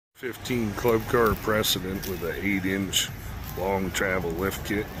15 Club Car Precedent with a 8-inch long travel lift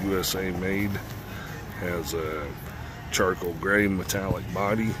kit, USA made. Has a charcoal gray metallic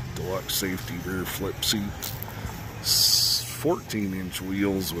body, deluxe safety rear flip seat, 14-inch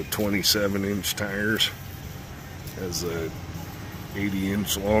wheels with 27-inch tires. Has a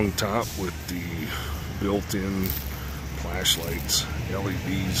 80-inch long top with the built-in flashlights,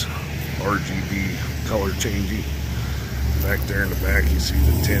 LEDs, RGB color changing. Back there in the back you see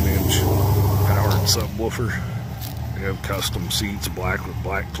the 10-inch powered subwoofer. We have custom seats, black with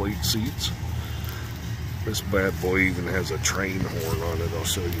black plate seats. This bad boy even has a train horn on it. I'll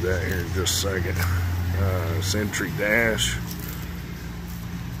show you that here in just a second. Sentry dash,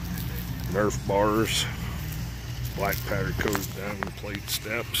 Nerf bars, black powder coated diamond plate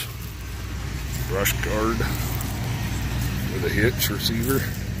steps, brush guard with a hitch receiver.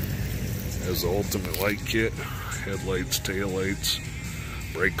 Has the ultimate light kit, headlights, taillights,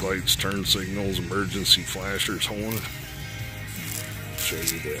 brake lights, turn signals, emergency flashers, horn. Show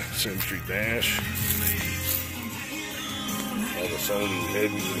you the Sentry dash. Have a Sony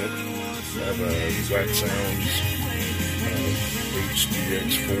head unit. Have a Wet Sounds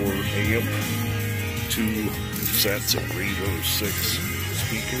HDX4 amp. 2 sets of Revo 6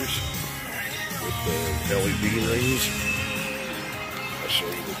 speakers with the LED rings. I'll show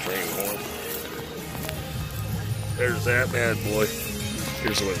you the train horn. There's that bad boy.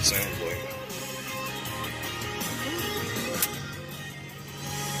 Here's what it sounds like.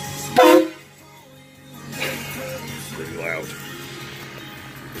 Pretty loud.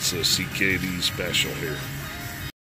 It's a CKD special here.